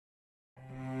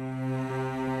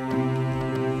Hello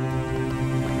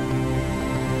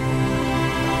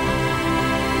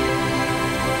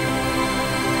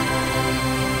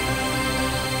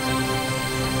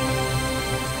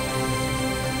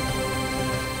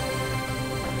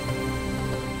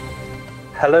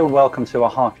and welcome to our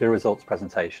half-year results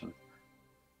presentation.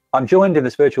 I'm joined in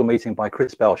this virtual meeting by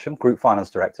Chris Belsham, Group Finance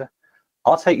Director.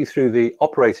 I'll take you through the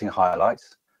operating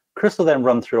highlights. Chris will then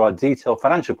run through our detailed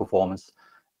financial performance,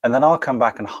 and then I'll come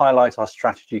back and highlight our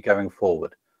strategy going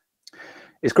forward.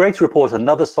 It's great to report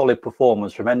another solid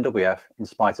performance from NWF in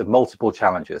spite of multiple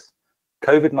challenges: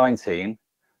 COVID-19,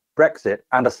 Brexit,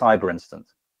 and a cyber incident.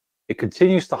 It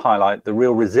continues to highlight the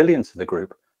real resilience of the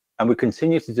group, and we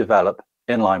continue to develop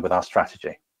in line with our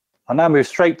strategy. I'll now move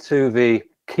straight to the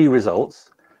key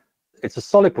results. It's a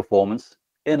solid performance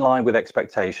in line with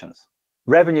expectations.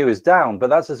 Revenue is down, but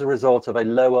that's as a result of a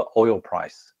lower oil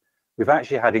price. We've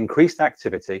actually had increased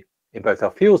activity in both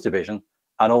our fuels division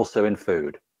and also in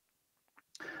food.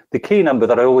 The key number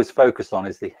that I always focus on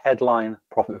is the headline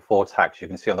profit before tax. You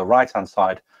can see on the right-hand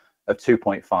side of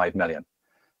 2.5 million.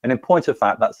 And in point of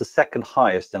fact, that's the second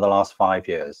highest in the last 5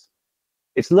 years.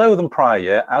 It's lower than prior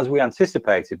year, as we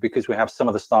anticipated, because we have some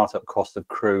of the startup costs of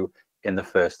Crew in the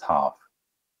first half.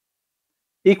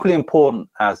 Equally important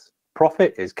as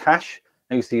profit is cash,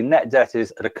 and you see net debt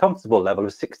is at a comfortable level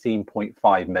of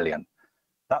 16.5 million.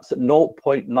 That's at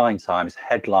 0.9 times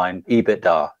headline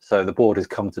EBITDA, so the board is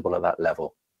comfortable at that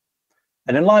level.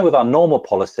 And in line with our normal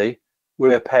policy,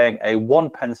 we are paying a 1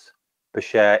 pence per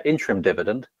share interim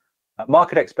dividend.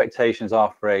 Market expectations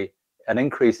are for an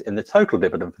increase in the total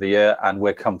dividend for the year, and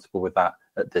we're comfortable with that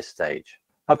at this stage.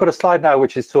 I've got a slide now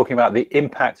which is talking about the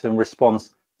impact and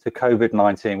response to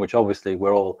COVID-19, which obviously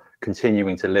we're all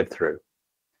continuing to live through.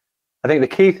 I think the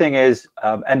key thing is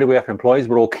NWF employees,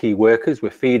 we're all key workers, we're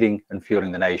feeding and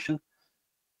fueling the nation,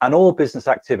 and all business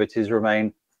activities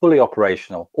remain fully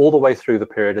operational all the way through the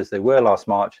period as they were last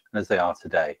March and as they are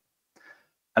today.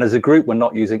 And as a group, we're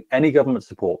not using any government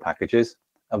support packages,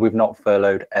 and we've not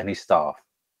furloughed any staff.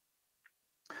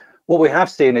 What we have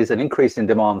seen is an increase in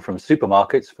demand from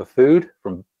supermarkets for food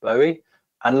from Boughey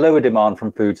and lower demand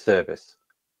from food service.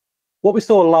 What we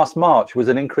saw last March was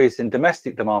an increase in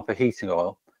domestic demand for heating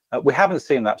oil. We haven't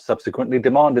seen that subsequently.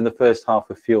 Demand in the first half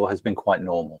of fuel has been quite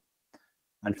normal,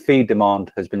 and feed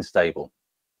demand has been stable.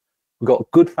 We've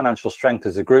got good financial strength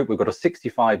as a group. We've got a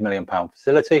 £65 million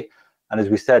facility, and as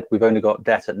we said, we've only got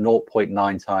debt at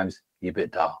 0.9 times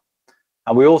EBITDA.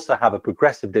 And we also have a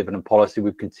progressive dividend policy.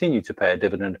 We've continued to pay a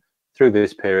dividend through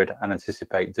this period and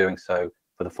anticipate doing so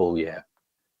for the full year.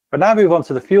 But now move on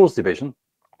to the fuels division.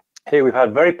 Here we've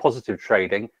had very positive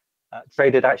trading,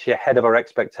 traded actually ahead of our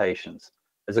expectations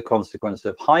as a consequence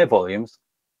of higher volumes,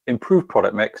 improved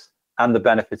product mix, and the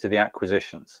benefit of the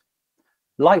acquisitions.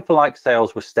 Like-for-like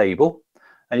sales were stable,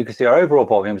 and you can see our overall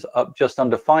volumes up just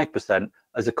under 5%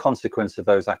 as a consequence of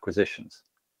those acquisitions.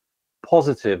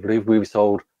 Positively, we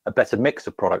sold a better mix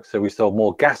of products. So we sold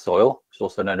more gas oil, which is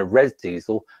also known as res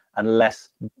diesel, and less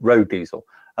road diesel.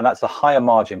 And that's a higher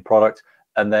margin product,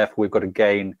 and therefore we've got a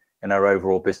gain in our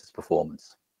overall business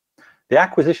performance. The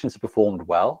acquisitions have performed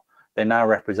well. They now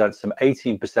represent some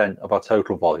 18% of our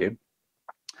total volume.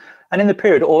 And in the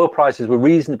period, oil prices were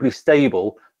reasonably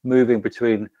stable, moving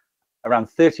between around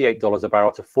 $38 a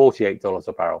barrel to $48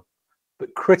 a barrel.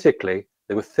 But critically,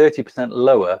 they were 30%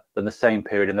 lower than the same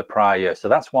period in the prior year. So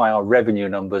that's why our revenue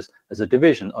numbers as a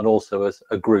division and also as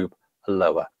a group are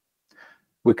lower.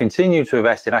 We continue to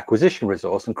invest in acquisition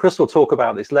resource, and Chris will talk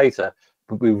about this later,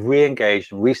 but we've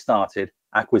re-engaged and restarted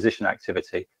acquisition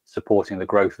activity supporting the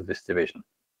growth of this division.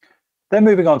 Then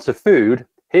moving on to food,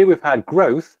 here we've had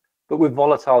growth, but with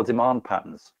volatile demand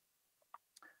patterns.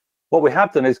 What we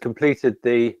have done is completed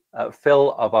the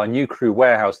fill of our new Crew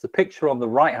warehouse. The picture on the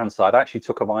right-hand side I actually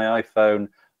took on my iPhone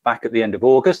back at the end of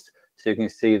August. So you can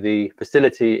see the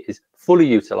facility is fully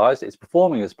utilized, it's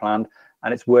performing as planned,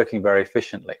 and it's working very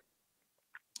efficiently.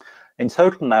 In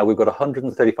total now, we've got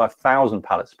 135,000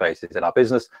 pallet spaces in our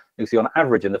business. You can see on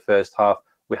average in the first half,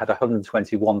 we had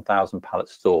 121,000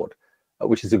 pallets stored,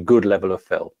 which is a good level of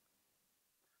fill.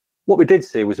 What we did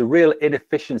see was a real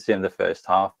inefficiency in the first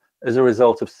half as a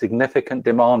result of significant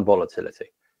demand volatility.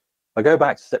 If I go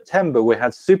back to September, we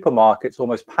had supermarkets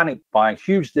almost panic buying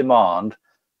huge demand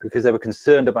because they were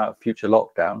concerned about future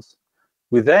lockdowns.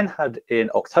 We then had in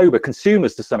October,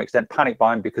 consumers to some extent panic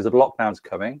buying because of lockdowns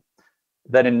coming.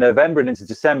 Then in November and into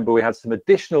December, we had some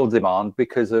additional demand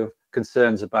because of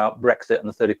concerns about Brexit on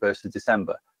the 31st of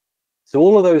December. So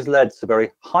all of those led to very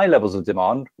high levels of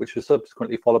demand, which were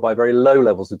subsequently followed by very low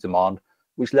levels of demand,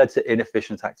 which led to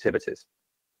inefficient activities.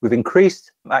 With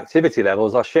increased activity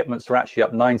levels, our shipments are actually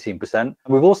up 19%. And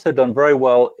we've also done very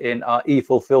well in our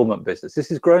e-fulfillment business.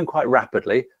 This is growing quite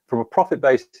rapidly from a profit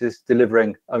basis,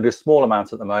 delivering only a small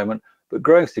amount at the moment, but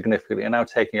growing significantly and now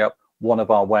taking up one of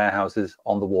our warehouses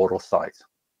on the Wardle site.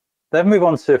 Then move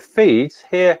on to feeds.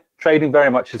 Here, trading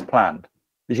very much as planned.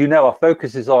 As you know, our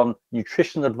focus is on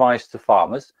nutrition advice to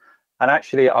farmers, and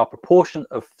actually our proportion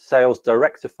of sales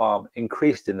direct to farm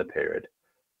increased in the period.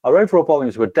 Our overall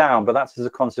volumes were down, but that's as a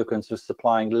consequence of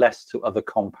supplying less to other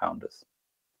compounders.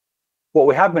 What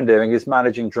we have been doing is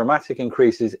managing dramatic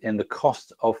increases in the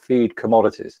cost of feed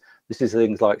commodities. This is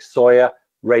things like soya,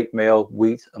 rape meal,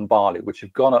 wheat and barley, which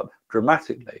have gone up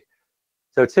dramatically.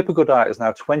 So a typical diet is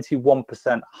now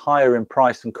 21% higher in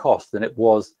price and cost than it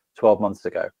was 12 months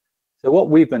ago. So what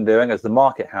we've been doing, as the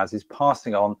market has, is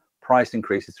passing on price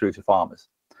increases through to farmers.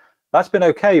 That's been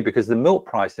okay because the milk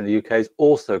price in the UK has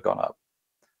also gone up.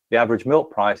 The average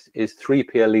milk price is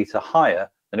 3p a litre higher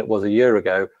than it was a year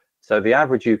ago. So the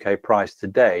average UK price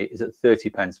today is at 30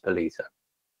 pence per litre.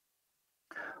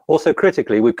 Also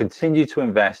critically, we continue to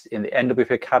invest in the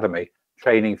NWF Academy,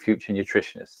 training future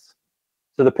nutritionists.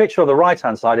 So the picture on the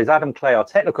right-hand side is Adam Clay, our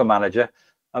technical manager,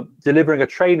 delivering a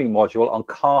training module on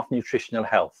calf nutritional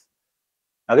health.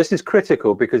 Now this is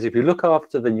critical because if you look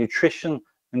after the nutrition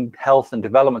and health and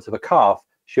development of a calf,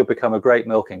 she'll become a great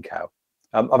milking cow.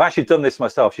 I've actually done this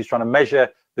myself. She's trying to measure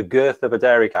the girth of a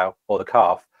dairy cow or the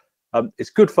calf. It's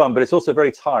good fun, but it's also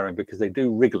very tiring because they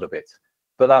do wriggle a bit.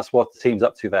 But that's what the team's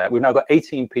up to there. We've now got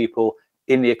 18 people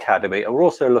in the academy, and we're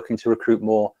also looking to recruit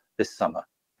more this summer.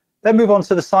 Then move on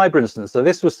to the cyber incident. So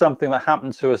this was something that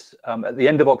happened to us at the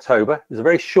end of October. It was a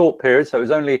very short period, so it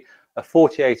was only a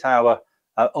 48-hour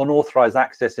unauthorized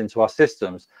access into our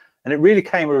systems. And it really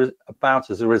came about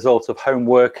as a result of home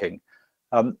working.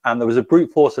 And there was a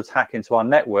brute force attack into our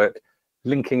network,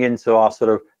 linking into our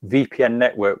sort of VPN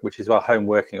network, which is our home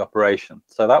working operation.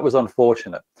 So that was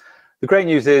unfortunate. The great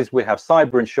news is we have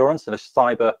cyber insurance and a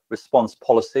cyber response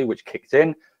policy, which kicked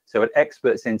in. So it had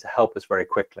experts in to help us very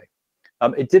quickly.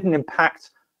 It didn't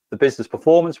impact the business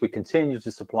performance. We continued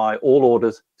to supply all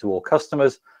orders to all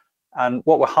customers. And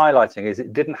what we're highlighting is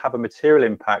it didn't have a material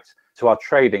impact to our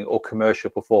trading or commercial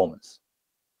performance.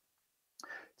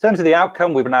 In terms of the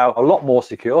outcome, we're now a lot more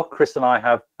secure. Chris and I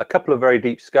have a couple of very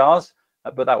deep scars,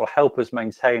 but that will help us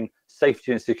maintain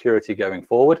safety and security going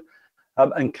forward.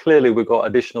 And clearly, we've got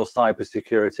additional cyber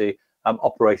security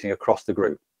operating across the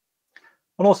group.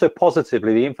 And also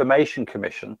positively, the Information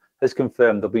Commission has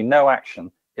confirmed there'll be no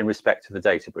action in respect to the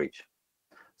data breach.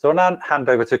 So I'll now hand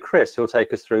over to Chris, who'll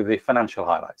take us through the financial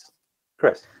highlights.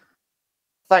 Chris.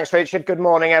 Thanks, Richard. Good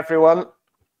morning, everyone.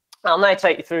 I'll now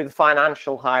take you through the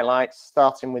financial highlights,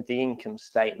 starting with the income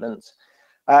statement.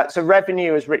 So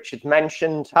revenue, as Richard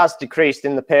mentioned, has decreased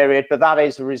in the period, but that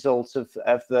is a result of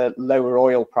the lower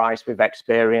oil price we've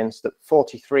experienced at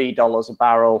 $43 a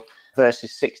barrel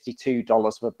versus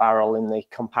 $62 a barrel in the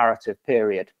comparative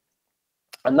period.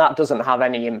 And that doesn't have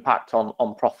any impact on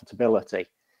profitability.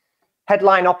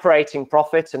 Headline operating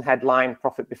profit and headline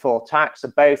profit before tax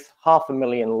are both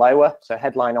 $500,000 lower. So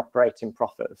headline operating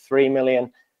profit of 3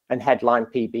 million and headline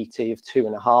PBT of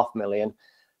 2.5 million.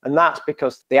 And that's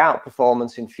because the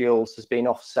outperformance in fuels has been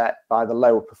offset by the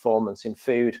lower performance in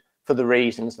food for the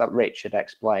reasons that Richard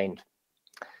explained.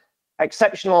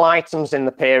 Exceptional items in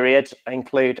the period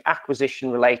include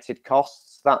acquisition-related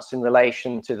costs. That's in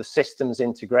relation to the systems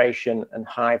integration and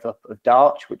hive up of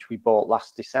Darch, which we bought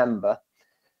last December,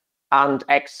 and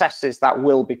excesses that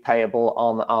will be payable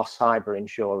on our cyber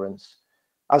insurance.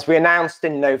 As we announced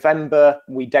in November,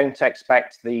 we don't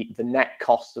expect the net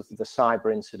cost of the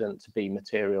cyber incident to be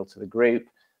material to the group,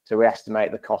 so we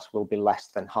estimate the cost will be less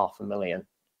than $500,000.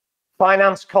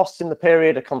 Finance costs in the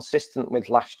period are consistent with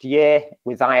last year,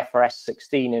 with IFRS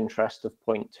 16 interest of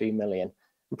 0.2 million.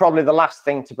 And probably the last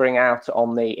thing to bring out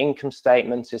on the income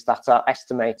statement is that our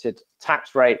estimated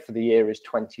tax rate for the year is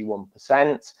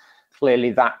 21%.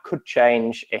 Clearly, that could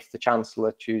change if the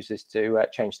Chancellor chooses to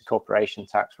change the corporation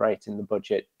tax rate in the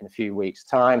budget in a few weeks'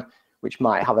 time, which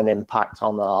might have an impact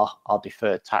on our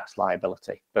deferred tax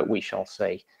liability, but we shall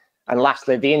see. And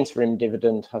lastly, the interim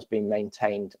dividend has been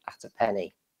maintained at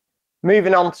 £0.01.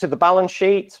 Moving on to the balance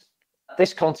sheet,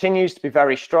 this continues to be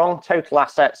very strong. Total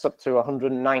assets up to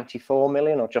 194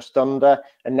 million or just under,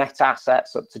 and net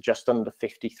assets up to just under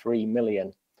 53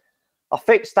 million. Our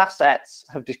fixed assets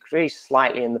have decreased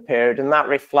slightly in the period, and that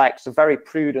reflects a very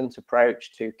prudent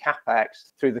approach to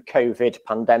CapEx through the COVID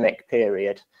pandemic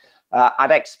period.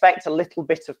 I'd expect a little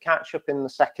bit of catch up in the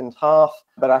second half,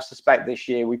 but I suspect this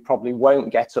year we probably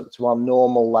won't get up to our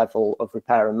normal level of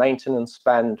repair and maintenance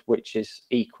spend, which is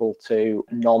equal to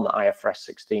non-IFRS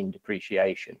 16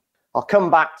 depreciation. I'll come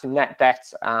back to net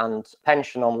debt and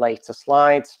pension on later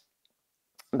slides,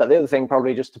 but the other thing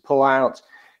probably just to pull out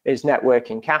is net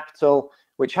working capital,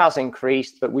 which has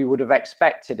increased, but we would have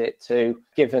expected it to,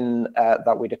 given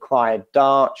that we'd acquired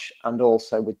Darch and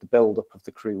also with the build-up of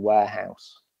the Crewe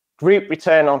warehouse. Group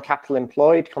return on capital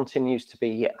employed continues to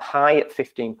be high at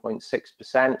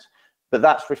 15.6%, but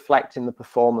that's reflecting the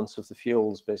performance of the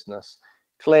fuels business.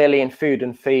 Clearly in food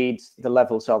and feeds, the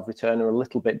levels of return are a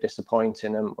little bit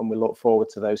disappointing, and we look forward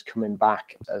to those coming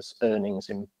back as earnings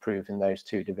improve in those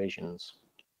two divisions.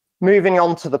 Moving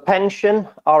on to the pension,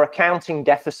 our accounting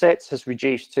deficit has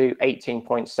reduced to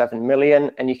 18.7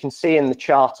 million, and you can see in the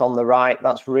chart on the right,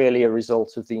 that's really a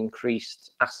result of the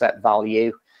increased asset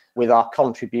value, with our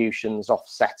contributions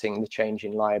offsetting the change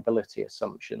in liability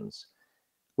assumptions.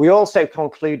 We also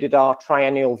concluded our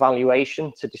triennial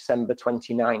valuation to December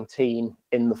 2019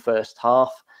 in the first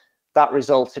half. That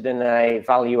resulted in a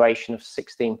valuation of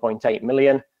 16.8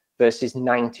 million versus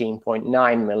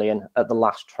 19.9 million at the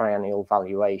last triennial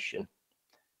valuation.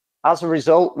 As a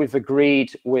result, we've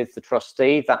agreed with the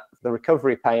trustee that the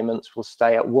recovery payments will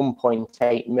stay at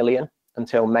 1.8 million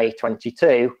until May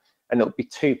 22, and it'll be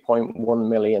 2.1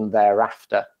 million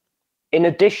thereafter. In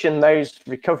addition, those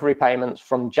recovery payments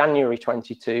from January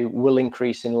 22 will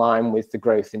increase in line with the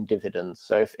growth in dividends.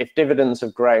 So if dividends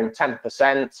have grown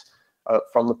 10%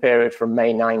 from the period from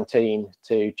May 19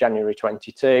 to January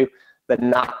 22, then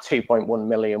that 2.1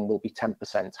 million will be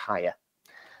 10% higher.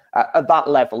 At that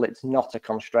level, it's not a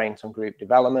constraint on group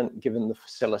development, given the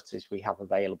facilities we have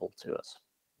available to us.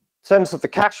 In terms of the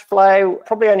cash flow,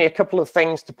 probably only a couple of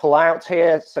things to pull out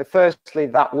here. So firstly,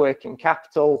 that working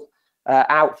capital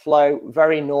outflow,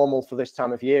 very normal for this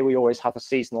time of year. We always have a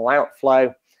seasonal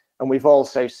outflow, and we've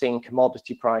also seen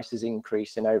commodity prices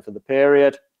increasing over the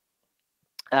period.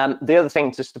 The other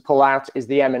thing just to pull out is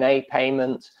the M&A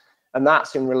payment, and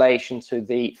that's in relation to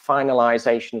the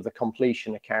finalisation of the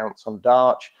completion accounts on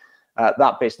Darch.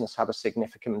 That business had a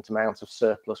significant amount of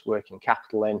surplus working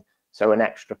capital in, so an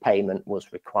extra payment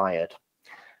was required.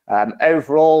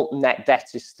 Overall, net debt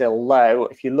is still low.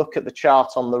 If you look at the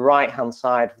chart on the right-hand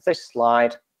side of this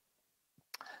slide,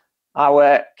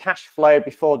 our cash flow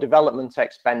before development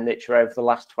expenditure over the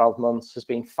last 12 months has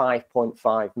been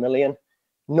 5.5 million.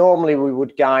 Normally, we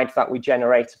would guide that we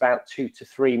generate about 2 to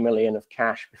 3 million of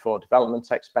cash before development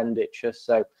expenditure,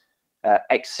 so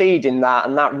exceeding that,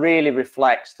 and that really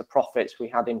reflects the profits we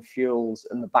had in fuels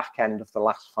in the back end of the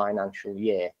last financial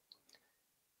year.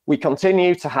 We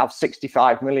continue to have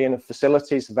 65 million of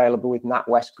facilities available with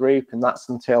NatWest Group, and that's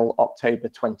until October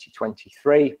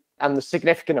 2023. And the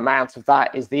significant amount of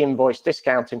that is the invoice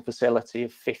discounting facility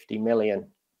of 50 million.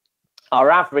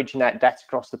 Our average net debt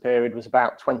across the period was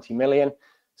about 20 million.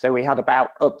 So we had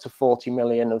about up to 40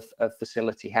 million of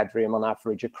facility headroom on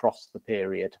average across the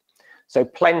period. So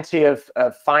plenty of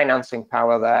financing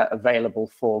power there available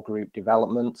for group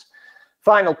development.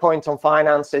 Final point on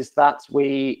finance is that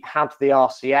we had the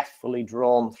RCF fully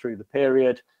drawn through the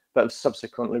period, but have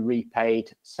subsequently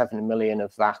repaid 7 million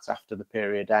of that after the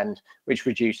period end, which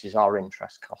reduces our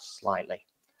interest costs slightly.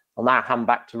 I'll now hand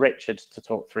back to Richard to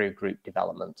talk through group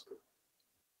development.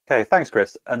 Okay, thanks,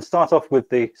 Chris. And start off with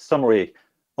the summary.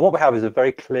 And what we have is a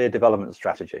very clear development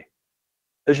strategy.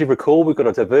 As you recall, we've got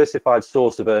a diversified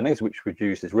source of earnings, which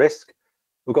reduces risk.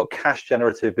 We've got cash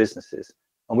generative businesses,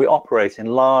 and we operate in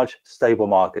large, stable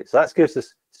markets. So that gives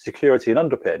us security and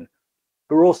underpin,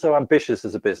 but we're also ambitious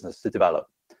as a business to develop.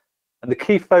 And the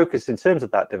key focus in terms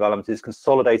of that development is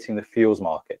consolidating the fuels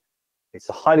market. It's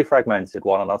a highly fragmented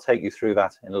one, and I'll take you through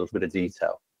that in a little bit of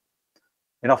detail.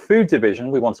 In our food division,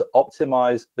 we want to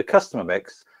optimize the customer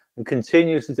mix and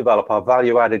continue to develop our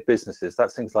value-added businesses.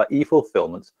 That's things like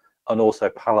e-fulfillment and also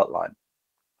pallet line.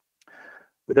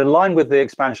 But in line with the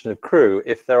expansion of Crewe,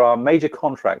 if there are major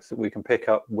contracts that we can pick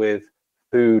up with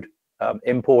food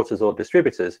importers or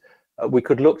distributors, we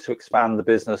could look to expand the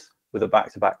business with a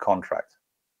back-to-back contract.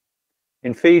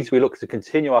 In feeds, we look to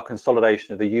continue our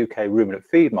consolidation of the UK ruminant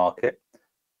feed market.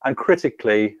 And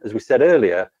critically, as we said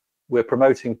earlier, we're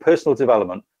promoting personal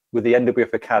development with the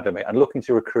NWF Academy and looking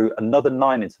to recruit another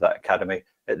 9 into that academy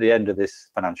at the end of this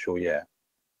financial year.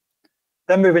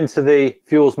 Then move into the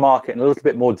fuels market in a little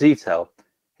bit more detail.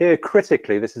 Here,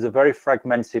 critically, this is a very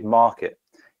fragmented market.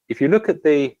 If you look at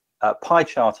the pie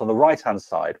chart on the right-hand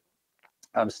side,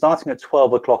 starting at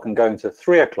 12 o'clock and going to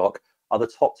 3 o'clock are the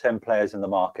top 10 players in the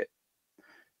market.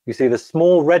 You see the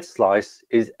small red slice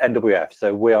is NWF.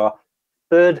 So we are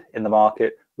third in the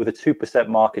market with a 2%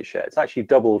 market share. It's actually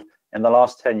doubled in the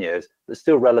last 10 years, but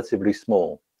still relatively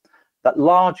small. That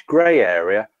large grey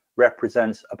area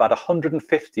represents about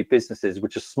 150 businesses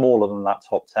which are smaller than that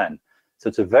top 10. So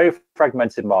it's a very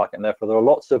fragmented market, and therefore there are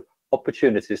lots of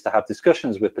opportunities to have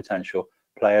discussions with potential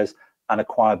players and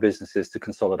acquire businesses to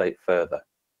consolidate further.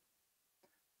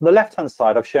 On the left-hand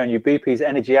side, I've shown you BP's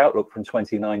energy outlook from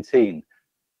 2019,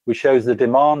 which shows the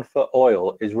demand for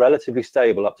oil is relatively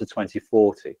stable up to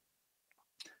 2040.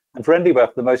 And for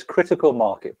NWF, the most critical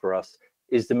market for us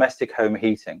is domestic home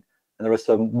heating. And there are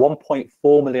some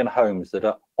 1.4 million homes that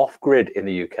are off-grid in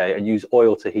the UK and use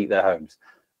oil to heat their homes.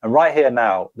 And right here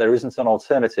now, there isn't an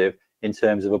alternative in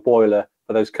terms of a boiler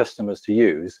for those customers to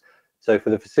use. So for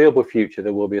the foreseeable future,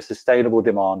 there will be a sustainable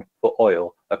demand for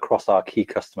oil across our key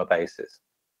customer bases.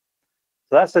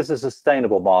 So that says it's a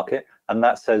sustainable market, and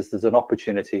that says there's an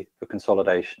opportunity for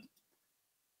consolidation.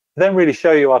 Then really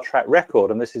show you our track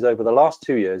record, and this is over the last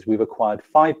 2 years, we've acquired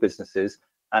 5 businesses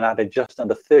and added just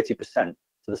under 30% to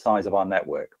the size of our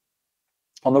network.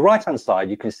 On the right-hand side,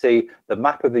 you can see the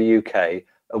map of the UK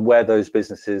and where those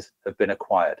businesses have been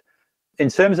acquired. In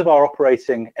terms of our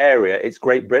operating area, it's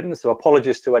Great Britain, so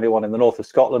apologies to anyone in the north of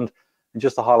Scotland. And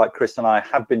just to highlight, Chris and I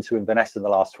have been to Inverness in the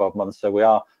last 12 months, so we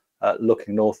are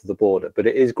looking north of the border, but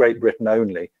it is Great Britain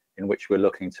only in which we're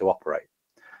looking to operate.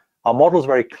 Our model is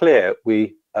very clear.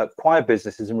 We acquire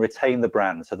businesses and retain the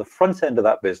brand. So the front end of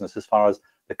that business, as far as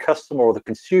the customer or the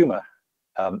consumer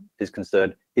is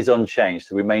concerned, is unchanged.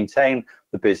 So we maintain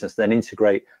the business, then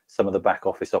integrate some of the back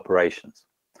office operations.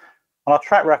 And our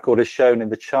track record is shown in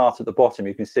the chart at the bottom.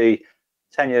 You can see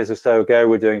 10 years or so ago,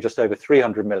 we're doing just over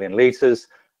 300 million litres.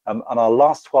 And our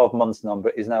last 12 months number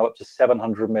is now up to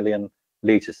 700 million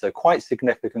litres. So quite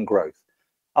significant growth.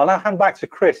 I'll now hand back to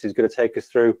Chris, who's going to take us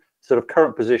through sort of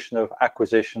current position of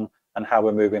acquisition and how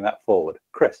we're moving that forward.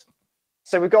 Chris.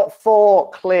 So we've got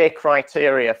 4 clear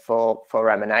criteria for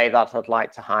M&A that I'd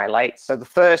like to highlight. So the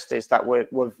first is that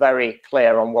we're very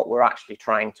clear on what we're actually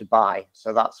trying to buy.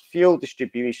 So that's fuel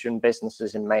distribution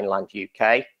businesses in mainland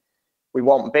UK. We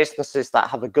want businesses that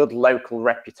have a good local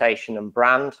reputation and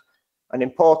brand, and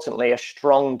importantly, a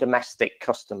strong domestic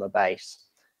customer base.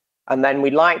 And then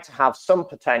we like to have some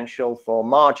potential for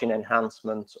margin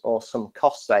enhancement or some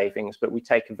cost savings, but we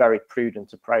take a very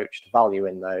prudent approach to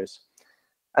valuing those.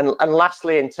 And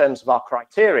lastly, in terms of our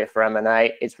criteria for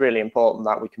M&A, it's really important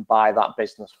that we can buy that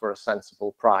business for a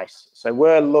sensible price. So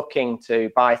we're looking to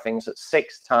buy things at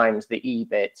 6 times the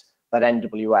EBIT that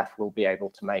NWF will be able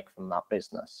to make from that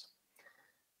business.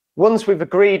 Once we've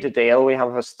agreed a deal, we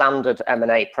have a standard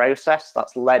M&A process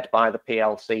that's led by the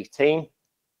PLC team.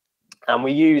 And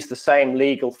we use the same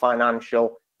legal,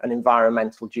 financial, and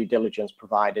environmental due diligence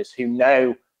providers who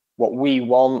know what we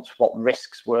want, what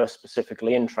risks we're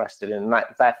specifically interested in, and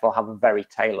that therefore have a very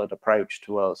tailored approach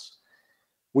to us.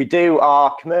 We do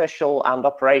our commercial and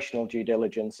operational due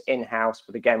diligence in-house,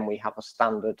 but again, we have a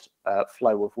standard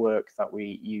flow of work that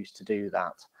we use to do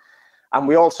that. And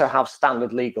we also have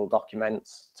standard legal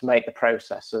documents to make the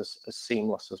process as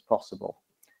seamless as possible.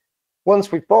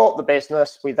 Once we've bought the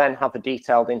business, we then have a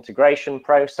detailed integration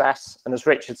process. And as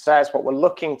Richard says, what we're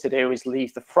looking to do is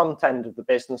leave the front end of the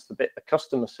business, the bit the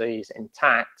customer sees,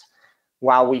 intact,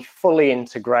 while we fully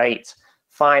integrate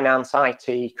finance,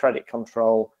 IT, credit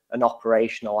control, and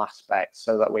operational aspects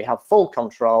so that we have full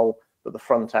control, but the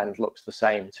front end looks the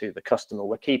same to the customer.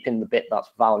 We're keeping the bit that's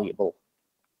valuable.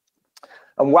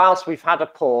 And whilst we've had a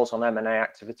pause on M&A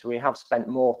activity, we have spent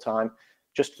more time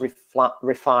just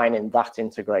refining that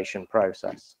integration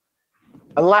process.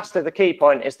 And lastly, the key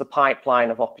point is the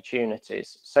pipeline of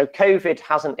opportunities. So COVID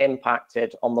hasn't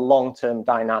impacted on the long-term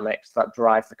dynamics that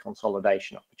drive the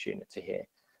consolidation opportunity here.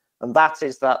 And that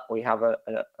is that we have a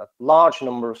large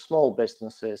number of small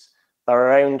businesses that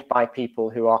are owned by people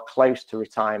who are close to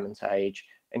retirement age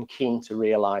and keen to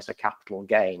realise a capital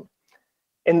gain.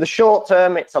 In the short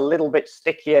term, it's a little bit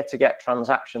stickier to get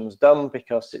transactions done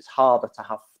because it's harder to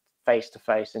have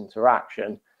face-to-face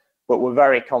interaction, but we're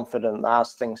very confident that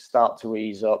as things start to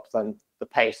ease up, then the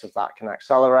pace of that can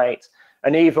accelerate.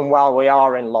 And even while we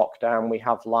are in lockdown, we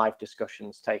have live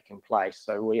discussions taking place.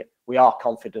 So we are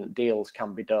confident deals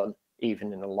can be done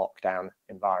even in a lockdown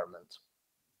environment.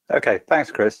 Okay,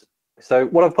 thanks, Chris. So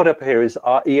what I've put up here is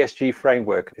our ESG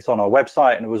framework. It's on our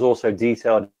website and it was also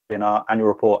detailed in our annual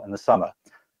report in the summer.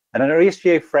 And in our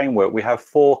ESG framework, we have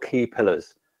 4 key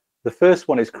pillars. The first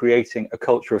one is creating a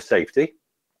culture of safety.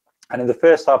 And in the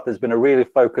first half, there's been a real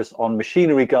focus on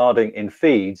machinery guarding in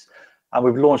feeds. And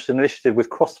we've launched an initiative with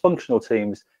cross-functional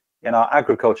teams in our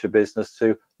agriculture business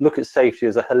to look at safety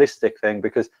as a holistic thing,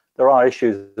 because there are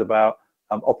issues about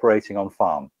operating on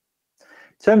farm.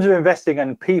 In terms of investing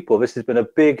in people, this has been a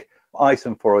big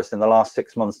item for us in the last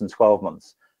 6 months and 12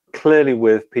 months. Clearly,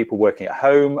 with people working at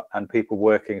home and people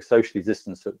working socially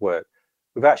distanced at work,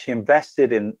 we've actually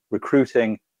invested in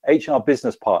recruiting HR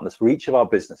business partners for each of our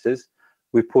businesses.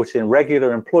 We've put in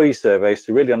regular employee surveys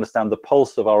to really understand the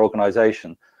pulse of our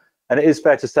organisation. And it is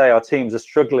fair to say our teams are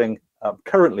struggling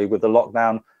currently with the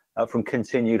lockdown from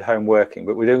continued home working,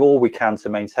 but we're doing all we can to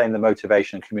maintain the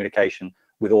motivation and communication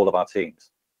with all of our teams.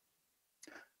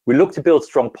 We look to build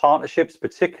strong partnerships,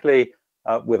 particularly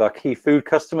with our key food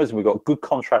customers, and we've got good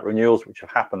contract renewals which have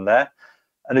happened there.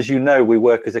 And as you know, we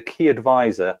work as a key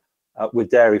advisor with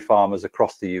dairy farmers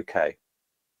across the UK.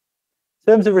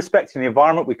 In terms of respecting the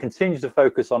environment, we continue to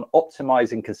focus on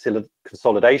optimizing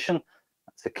consolidation.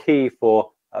 That's a key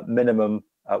for minimum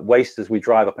waste as we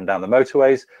drive up and down the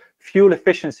motorways. Fuel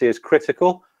efficiency is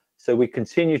critical, so we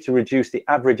continue to reduce the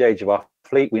average age of our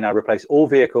fleet. We now replace all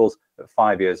vehicles at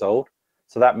 5 years old.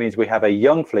 So that means we have a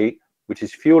young fleet, which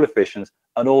is fuel efficient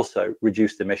and also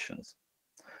reduced emissions.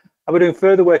 And we're doing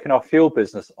further work in our fuel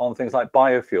business on things like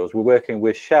biofuels. We're working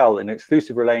with Shell in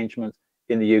exclusive arrangements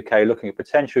in the UK, looking at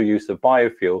potential use of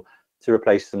biofuel to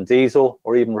replace some diesel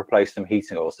or even replace some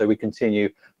heating oil. So we continue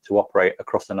to operate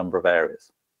across a number of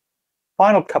areas.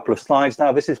 Final couple of slides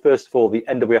now. This is first of all the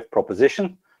NWF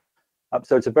proposition.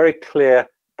 So it's a very clear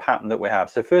pattern that we have.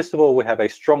 So first of all, we have a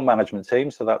strong management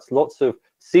team. So that's lots of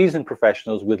seasoned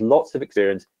professionals with lots of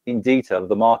experience in detail of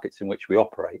the markets in which we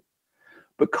operate,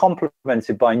 but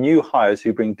complemented by new hires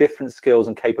who bring different skills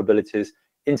and capabilities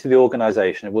into the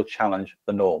organisation and will challenge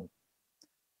the norm.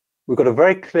 We've got a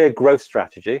very clear growth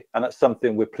strategy, and that's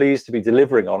something we're pleased to be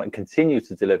delivering on and continue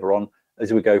to deliver on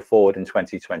as we go forward in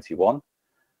 2021.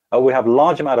 We have a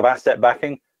large amount of asset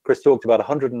backing. Chris talked about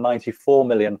 194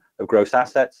 million of gross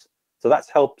assets. So that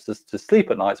helps us to sleep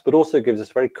at nights, but also gives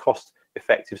us a very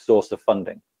cost-effective source of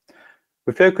funding.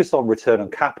 We focus on return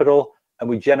on capital and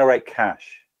we generate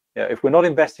cash. If we're not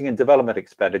investing in development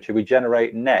expenditure, we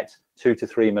generate net £2 to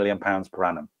 £3 million per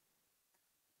annum.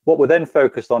 What we're then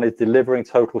focused on is delivering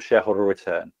total shareholder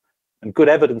return. And good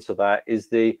evidence of that is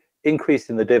the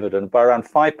increase in the dividend by around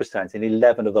 5% in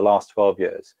 11 of the last 12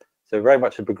 years. So very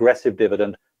much a progressive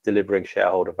dividend delivering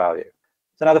shareholder value.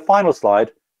 So now the final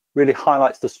slide really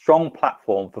highlights the strong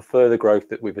platform for further growth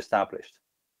that we've established.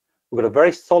 We've got a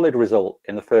very solid result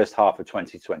in the first half of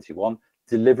 2021,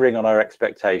 delivering on our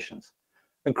expectations,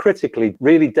 and critically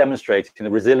really demonstrating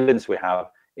the resilience we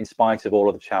have in spite of all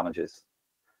of the challenges.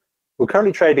 We're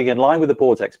currently trading in line with the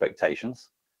board's expectations.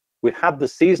 We've had the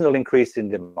seasonal increase in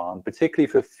demand, particularly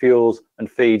for fuels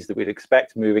and feeds that we'd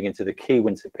expect moving into the key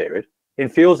winter period. In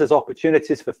fuels, there's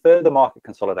opportunities for further market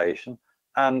consolidation,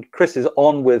 and Chris is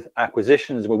on with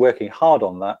acquisitions. We're working hard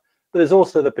on that, but there's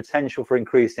also the potential for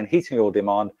increase in heating oil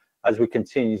demand as we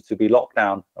continue to be locked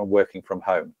down and working from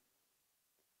home.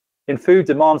 In food,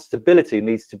 demand stability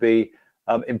needs to be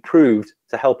improved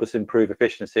to help us improve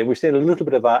efficiency, and we've seen a little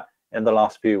bit of that in the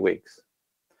last few weeks.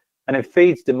 And in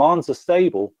feeds, demands are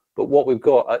stable, but what we've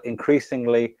got are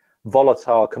increasingly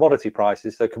volatile commodity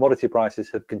prices. So commodity prices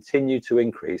have continued to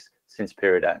increase since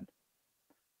period end.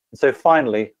 And so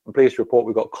finally, I'm pleased to report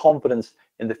we've got confidence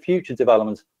in the future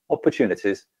development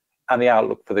opportunities and the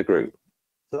outlook for the group.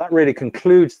 So that really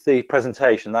concludes the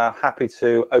presentation. Now happy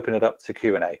to open it up to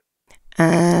Q&A.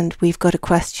 And we've got a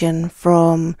question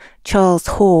from Charles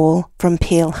Hall from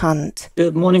Peel Hunt.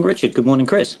 Good morning, Richard. Good morning,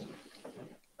 Chris.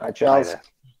 Hi, Charles.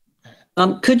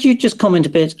 Could you just comment a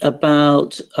bit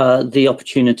about the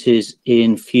opportunities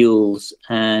in fuels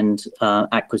and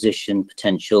acquisition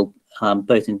potential,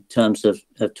 both in terms of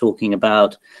talking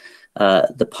about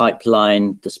the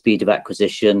pipeline, the speed of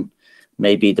acquisition,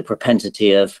 maybe the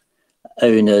propensity of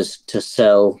owners to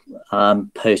sell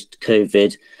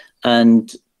post-COVID,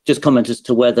 and just comment as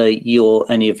to whether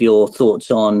any of your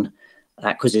thoughts on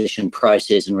acquisition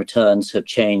prices and returns have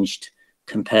changed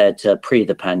compared to pre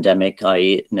the pandemic,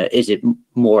 i.e., is it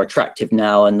more attractive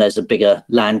now and there's a bigger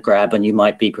land grab and you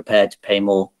might be prepared to pay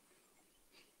more?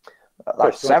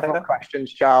 That's several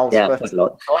questions, Charles. Yeah, but quite a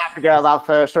lot. I'll have to go that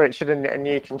first, Richard, and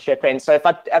you can chip in. So if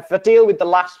I deal with the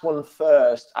last one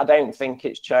first, I don't think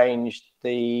it's changed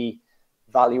the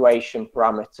valuation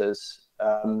parameters.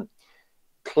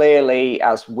 Clearly,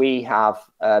 as we have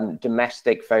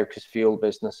domestic focused fuel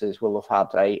businesses will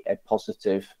have had a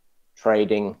positive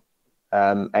trading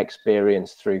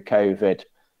experience through COVID,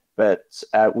 but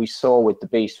we saw with the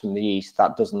beast from the east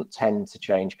that doesn't tend to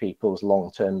change people's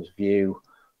long-term view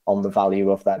on the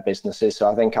value of their businesses. So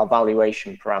I think our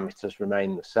valuation parameters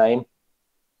remain the same.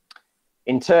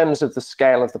 In terms of the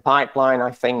scale of the pipeline, I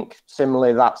think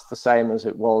similarly that's the same as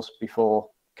it was before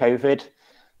COVID.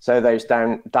 So those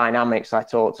dynamics I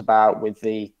talked about with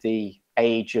the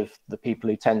age of the people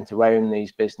who tend to own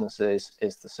these businesses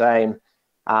is the same.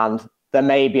 And there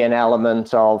may be an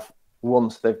element of,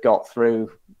 once they've got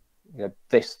through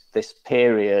this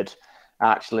period,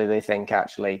 actually they think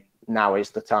now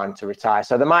is the time to retire.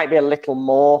 So there might be a little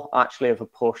more actually of a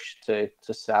push to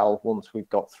sell once we've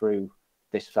got through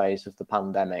this phase of the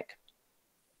pandemic.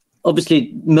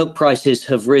 Obviously, milk prices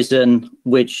have risen,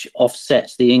 which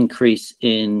offsets the increase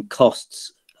in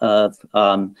costs of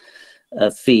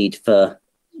feed for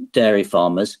dairy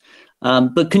farmers.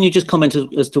 But can you just comment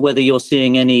as to whether you're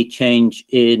seeing any change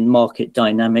in market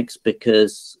dynamics,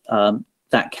 because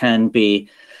that can be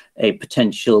a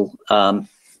potential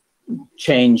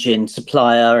change in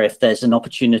supplier if there's an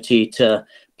opportunity to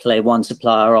play one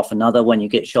supplier off another when you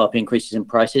get sharp increases in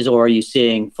prices, or are you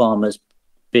seeing farmers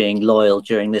being loyal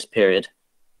during this period?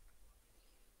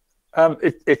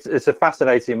 It's a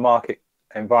fascinating market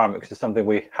environment, because it's something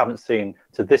we haven't seen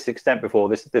to this extent before,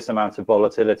 this amount of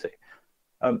volatility.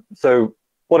 So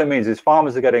what it means is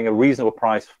farmers are getting a reasonable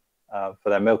price for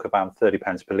their milk, about 30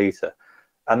 pence per litre,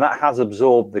 and that has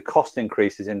absorbed the cost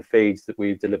increases in feeds that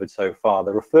we've delivered so far.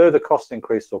 There are further cost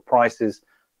increases or prices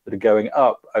that are going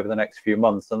up over the next few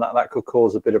months, and that could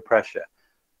cause a bit of pressure.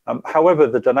 However,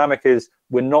 the dynamic is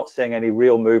we're not seeing any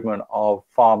real movement of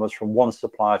farmers from one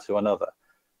supplier to another.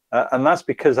 And that's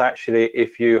because actually,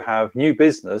 if you have new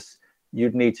business,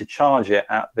 you'd need to charge it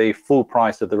at the full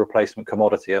price of the replacement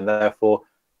commodity, and therefore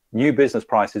new business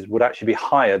prices would actually be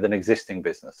higher than existing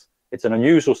business. It's an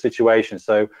unusual situation.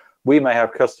 So we may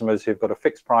have customers who've got a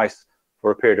fixed price for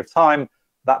a period of time.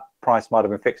 That price might have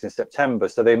been fixed in September.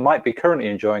 So they might be currently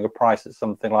enjoying a price at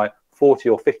something like 40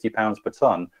 or 50 pounds per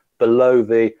tonne below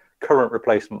the current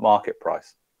replacement market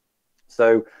price.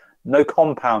 So no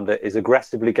compounder is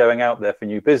aggressively going out there for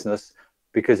new business,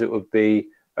 because it would be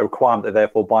a requirement to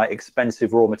therefore buy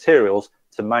expensive raw materials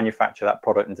to manufacture that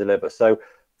product and deliver. So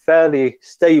fairly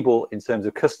stable in terms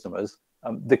of customers.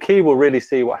 The key will really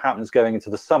see what happens going into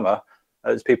the summer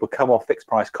as people come off fixed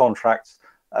price contracts,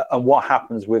 and what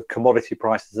happens with commodity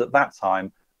prices at that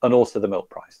time, and also the milk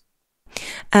price.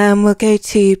 We'll go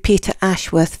to Peter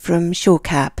Ashworth from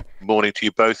Shorecap. Morning to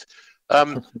you both.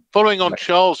 Following on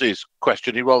Charles's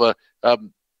question, he rather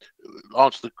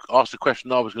asked the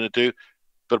question I was going to do,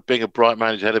 but being a bright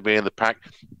man who's ahead of me in the pack,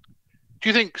 do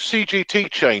you think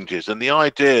CGT changes and the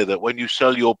idea that when you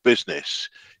sell your business,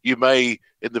 you may,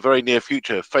 in the very near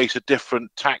future, face a different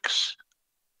tax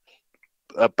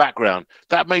background,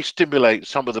 that may stimulate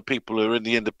some of the people who are in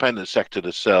the independent sector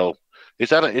to sell? Could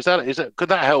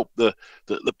that help the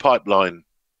pipeline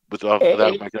without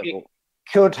making?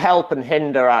 Could help and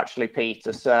hinder, actually,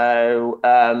 Peter. So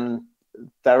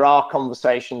there are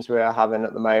conversations we are having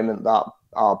at the moment that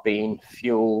are being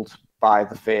fueled by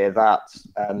the fear that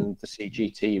the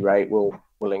CGT rate will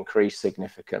increase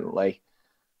significantly,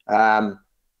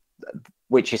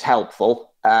 which is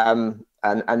helpful. And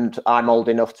I'm old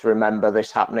enough to remember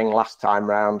this happening last time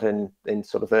round in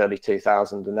sort of early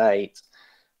 2008.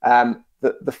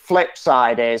 The flip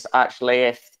side is actually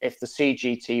if the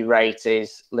CGT rate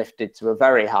is lifted to a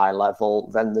very high level,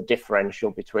 then the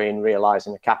differential between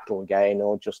realising a capital gain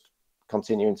or just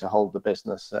continuing to hold the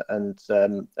business and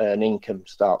earn income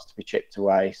starts to be chipped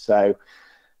away. So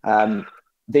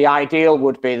the ideal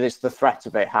would be there's the threat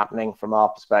of it happening from our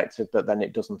perspective, but then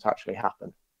it doesn't actually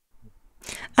happen.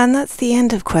 And that's the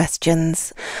end of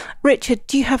questions. Richard,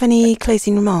 do you have any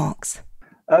closing remarks?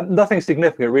 Nothing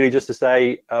significant, really, just to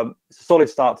say it's a solid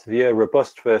start to the year,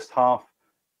 robust first half.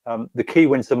 The key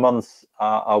winter months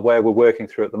are where we're working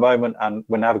through at the moment, and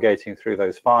we're navigating through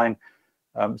those fine.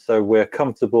 So we're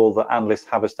comfortable that analysts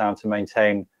have us down to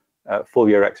maintain full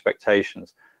year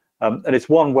expectations. And it's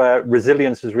one where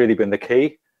resilience has really been the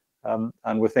key.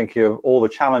 And we're thinking of all the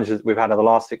challenges we've had in the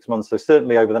last 6 months. So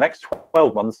certainly over the next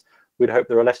 12 months, we'd hope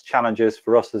there are less challenges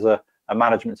for us as a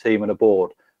management team and a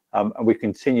board. And we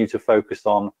continue to focus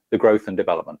on the growth and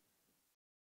development.